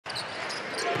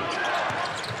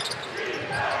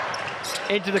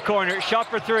into the corner, shot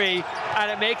for three,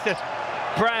 and it makes it.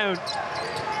 Brown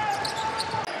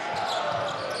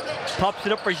pops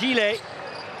it up for Gillet.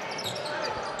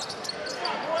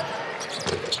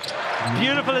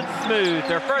 Beautiful and smooth.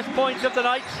 Their first points of the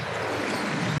night.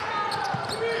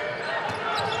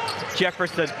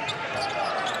 Jefferson.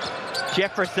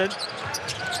 Jefferson.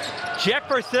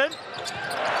 Jefferson.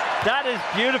 That is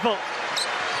beautiful.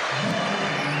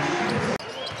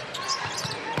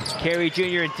 Carey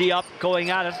Jr. and Diop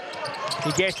going at it.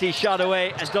 He gets his shot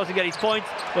away and doesn't get his points,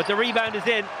 but the rebound is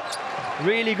in.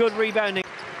 Really good rebounding.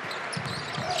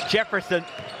 Jefferson.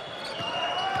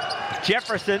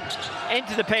 Jefferson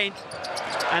into the paint,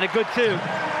 and a good two.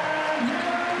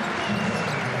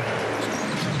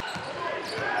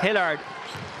 Hillard.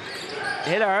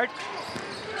 Hillard.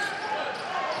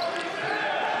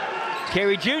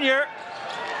 Carey Jr.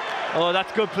 Oh,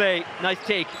 that's good play. Nice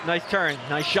take, nice turn,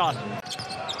 nice shot.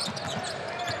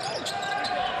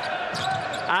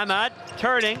 Ahmad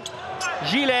turning.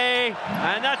 Gillet,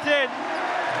 and that's it.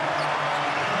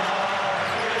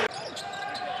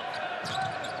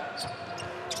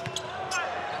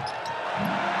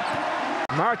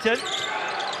 Martin,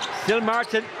 still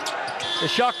Martin. The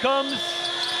shot comes,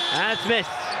 and it's missed.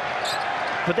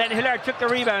 But then Hillard took the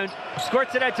rebound,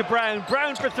 squirts it out to Brown.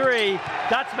 Brown for three.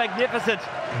 That's magnificent.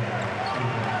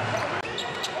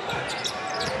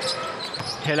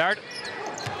 Hillard.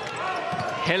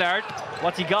 Hillard.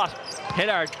 What's he got?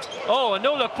 Hillard. Oh, a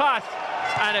no-look pass.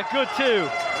 And a good two.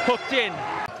 Hooked in.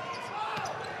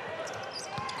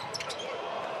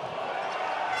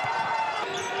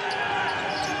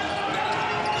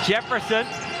 Jefferson.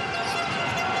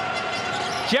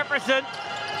 Jefferson.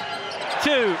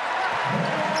 Two.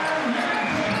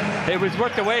 It was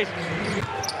worth the wait.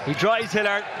 He drives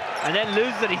Hillard and then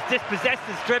loses it. He's dispossessed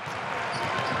and stripped.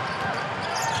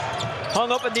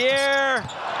 Hung up in the air.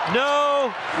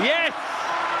 No. Yes.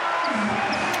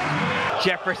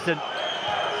 Jefferson.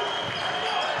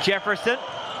 Jefferson.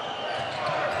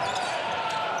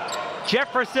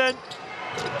 Jefferson.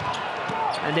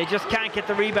 And they just can't get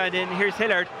the rebound in. Here's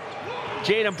Hillard.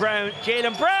 Jaylen Brown.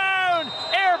 Jaylen Brown.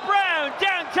 Air Brown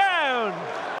downtown.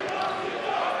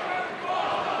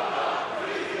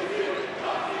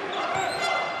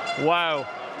 Wow.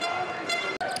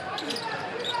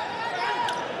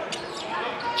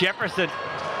 Jefferson.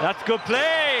 That's good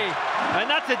play. And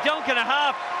that's a dunk and a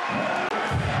half.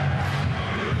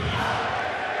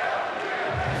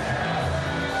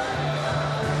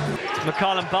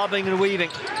 McCollum bobbing and weaving.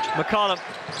 McCollum.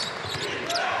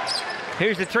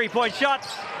 Here's the three-point shot.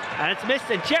 And it's missed.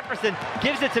 And Jefferson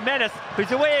gives it to Menace,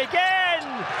 who's away again.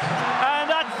 And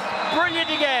that's brilliant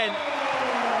again.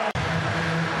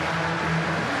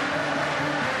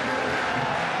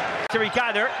 To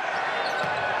regather.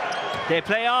 They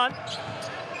play on.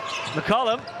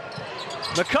 McCollum.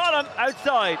 McCollum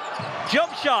outside.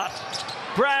 Jump shot.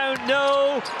 Brown,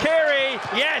 no. Carey,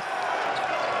 yes.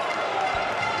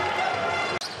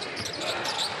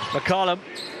 McCollum.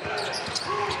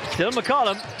 Still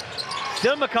McCollum.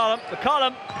 Still McCollum.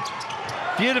 McCollum.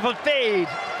 Beautiful fade.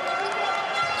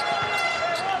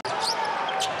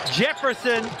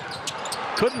 Jefferson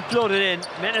couldn't float it in.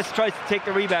 Menace tries to take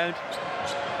the rebound.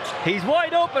 He's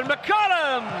wide open.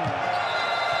 McCollum.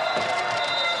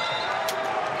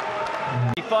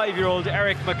 5-year-old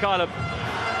Eric McCollum.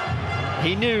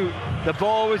 He knew the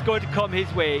ball was going to come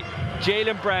his way.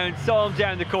 Jaylen Brown saw him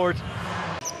down the court.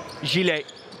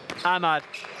 Gillet. Ahmad.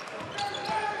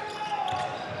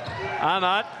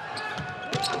 Ahmad.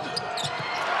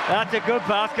 That's a good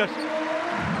basket.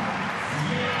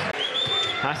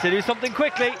 Has to do something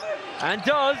quickly, and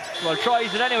does. Well,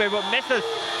 tries it anyway, but misses.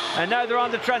 And now they're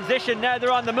on the transition, now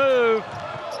they're on the move.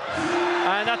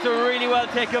 And that's a really well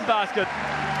taken basket.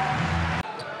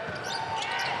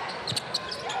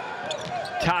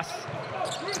 Tass.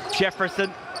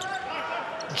 Jefferson.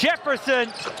 Jefferson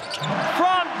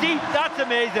from deep, that's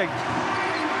amazing.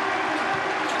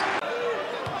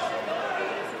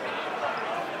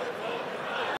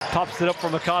 Pops it up for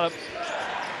McCollum.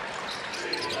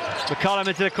 McCollum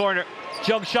into the corner.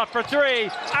 Jump shot for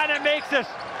three, and it makes it.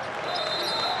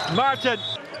 Martin.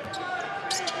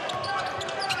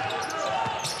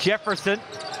 Jefferson.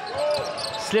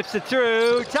 Slips it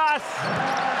through. Tass.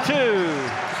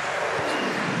 Two.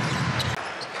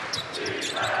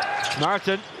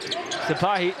 Martin.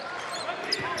 Sipahi.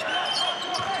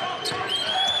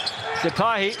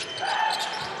 Sipahi.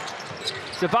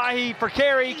 Sipahi for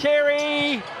Carey.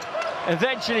 Carey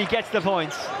eventually gets the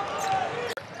points.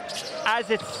 As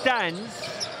it stands,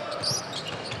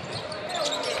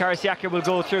 Karsiyaka will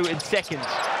go through in second,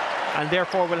 and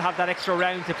therefore will have that extra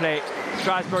round to play.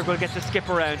 Strasbourg will get to skip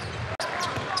around.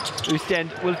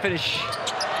 Oostende will finish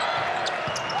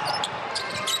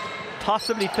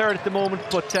possibly third at the moment,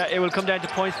 but it will come down to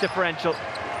points differential.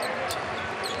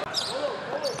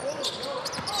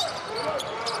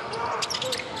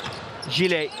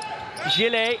 Gillet,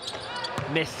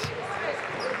 miss.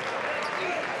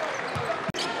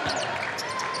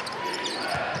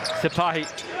 Sipahi.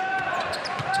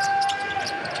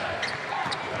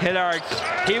 Hillard,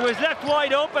 he was left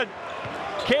wide open.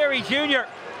 Carey Jr.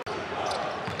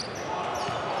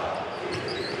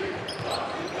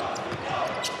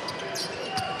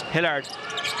 Hillard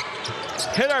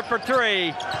for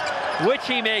three, which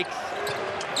he makes.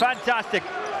 Fantastic.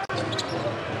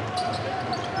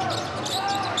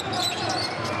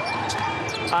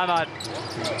 Ahmad.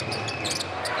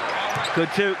 Good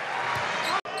two.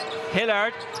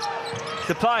 Hillard.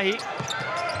 Sipahi.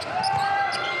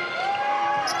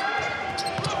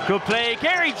 Good play.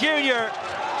 Carey Jr.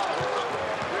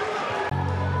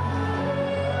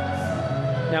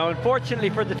 Now, unfortunately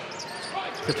for the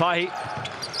Sipahi.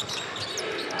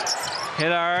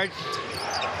 Hillard.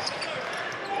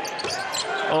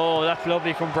 Oh, that's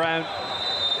lovely from Brown.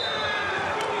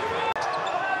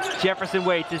 Jefferson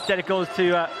waits, instead it goes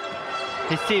to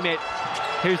his teammate.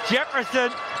 Here's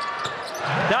Jefferson.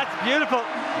 That's beautiful.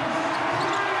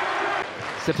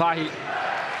 Sipahi.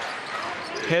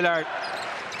 Hillard.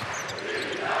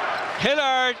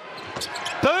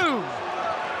 Boom.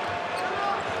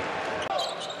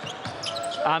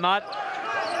 Ahmad.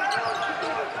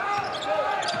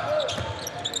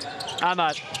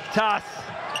 Tass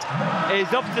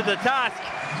is up to the task.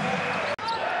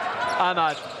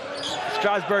 Ahmad.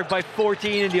 Strasbourg by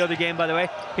 14 in the other game, by the way.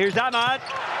 Here's Ahmad,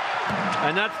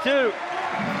 and that's two.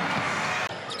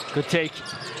 Good take.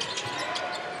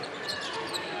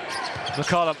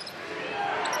 McCollum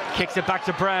kicks it back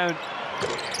to Brown,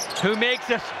 who makes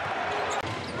it.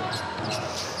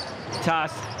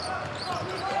 Tass.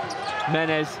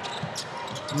 Menez.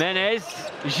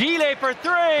 Gillet for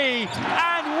three,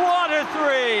 and what a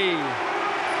three!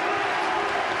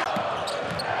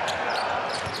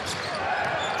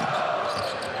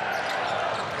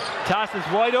 Tass is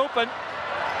wide open.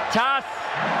 Tass,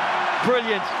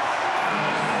 brilliant.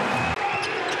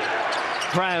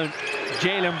 Brown,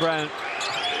 Jalen Brown.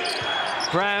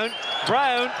 Brown.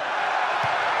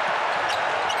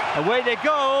 Away they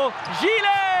go.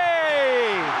 Gillet!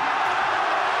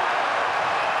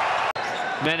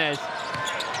 Menez.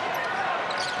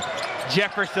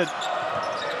 Jefferson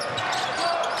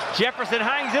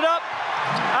hangs it up,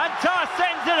 and Tass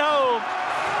sends it home.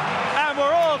 And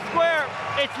we're all square.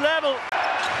 It's level.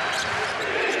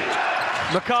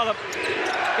 McCollum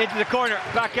into the corner,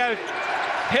 back out.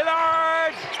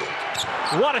 Hillard!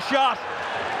 What a shot.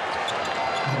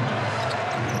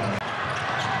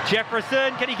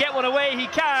 Jefferson, can he get one away? He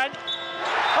can.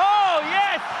 Oh,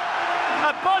 yes!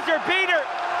 A buzzer beater.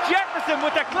 Jefferson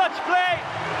with the clutch play.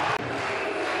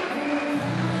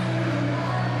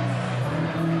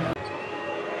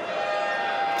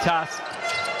 Tass.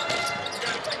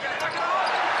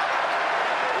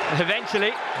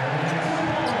 Eventually.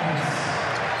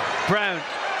 Brown.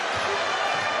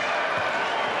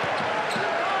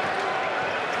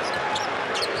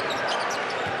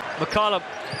 McCollum.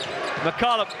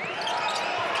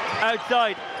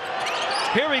 Outside.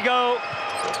 Here we go.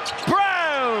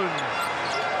 Brown.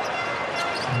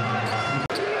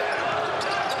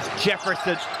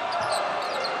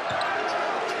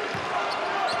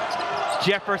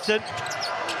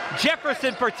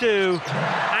 Jefferson for two,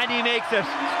 and he makes it.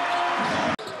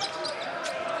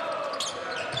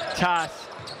 Tass.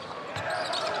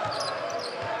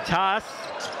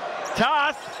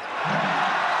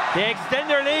 They extend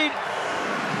their lead.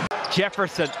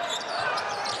 Jefferson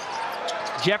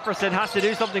has to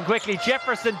do something quickly.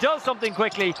 Jefferson does something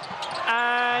quickly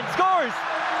and scores.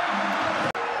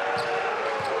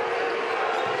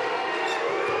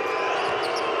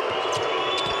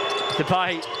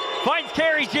 Sipahi finds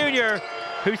Carey Jr.,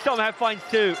 who somehow finds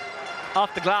two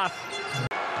off the glass.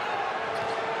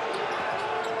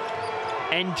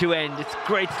 End to end, it's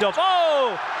great stuff.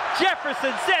 Oh,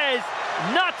 Jefferson says,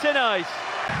 not tonight.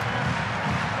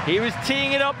 He was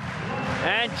teeing it up,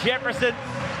 and Jefferson.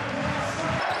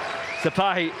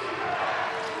 Sipahi.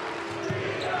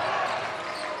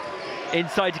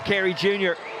 Inside to Carey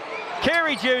Jr.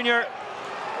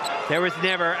 There was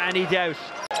never any doubt.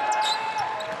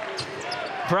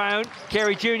 Brown,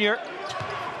 Carey Jr.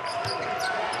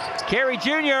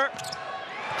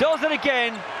 Does it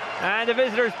again, and the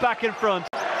visitors back in front.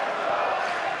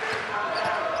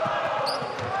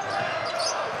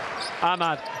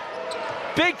 Ahmad.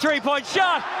 Big three-point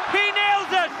shot. He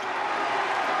nails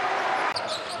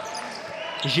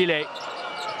it. Gillet.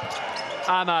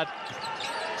 Ahmad.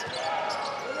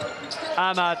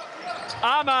 Ahmad.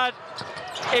 Ahmad.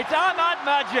 It's Ahmad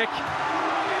magic.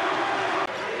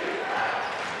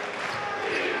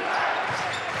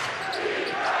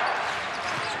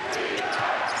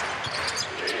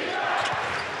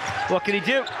 What can he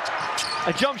do?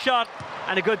 A jump shot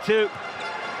and a good two.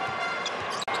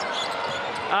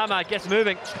 Ahmad gets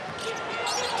moving.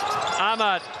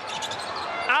 Ahmad.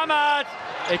 Ahmad.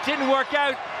 It didn't work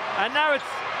out. And now it's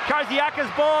Karsiyaka's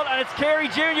ball and it's Carey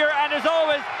Jr. And as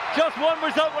always, just one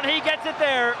result when he gets it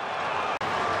there.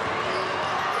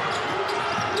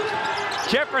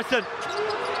 Jefferson.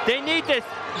 They need this.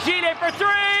 Gillet for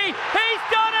three. He's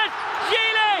done it.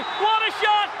 Gillet. What a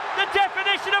shot. The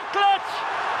definition of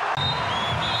clutch.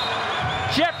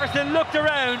 Jefferson looked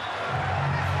around,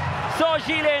 saw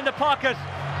Gillet in the pocket.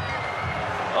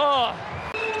 Oh,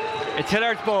 it's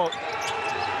Hillard's ball.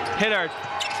 Hillard,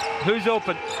 who's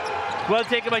open? Well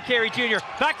taken by Carey Jr.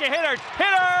 Back to Hillard.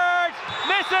 Hillard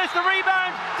misses the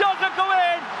rebound, doesn't go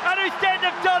in, and Oostende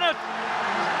have done it.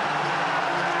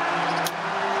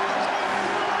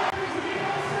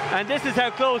 And this is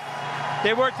how close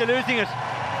they were to losing it.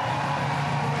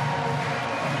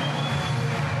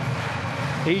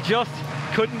 He just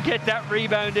couldn't get that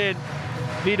rebound in,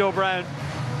 Vito Brown.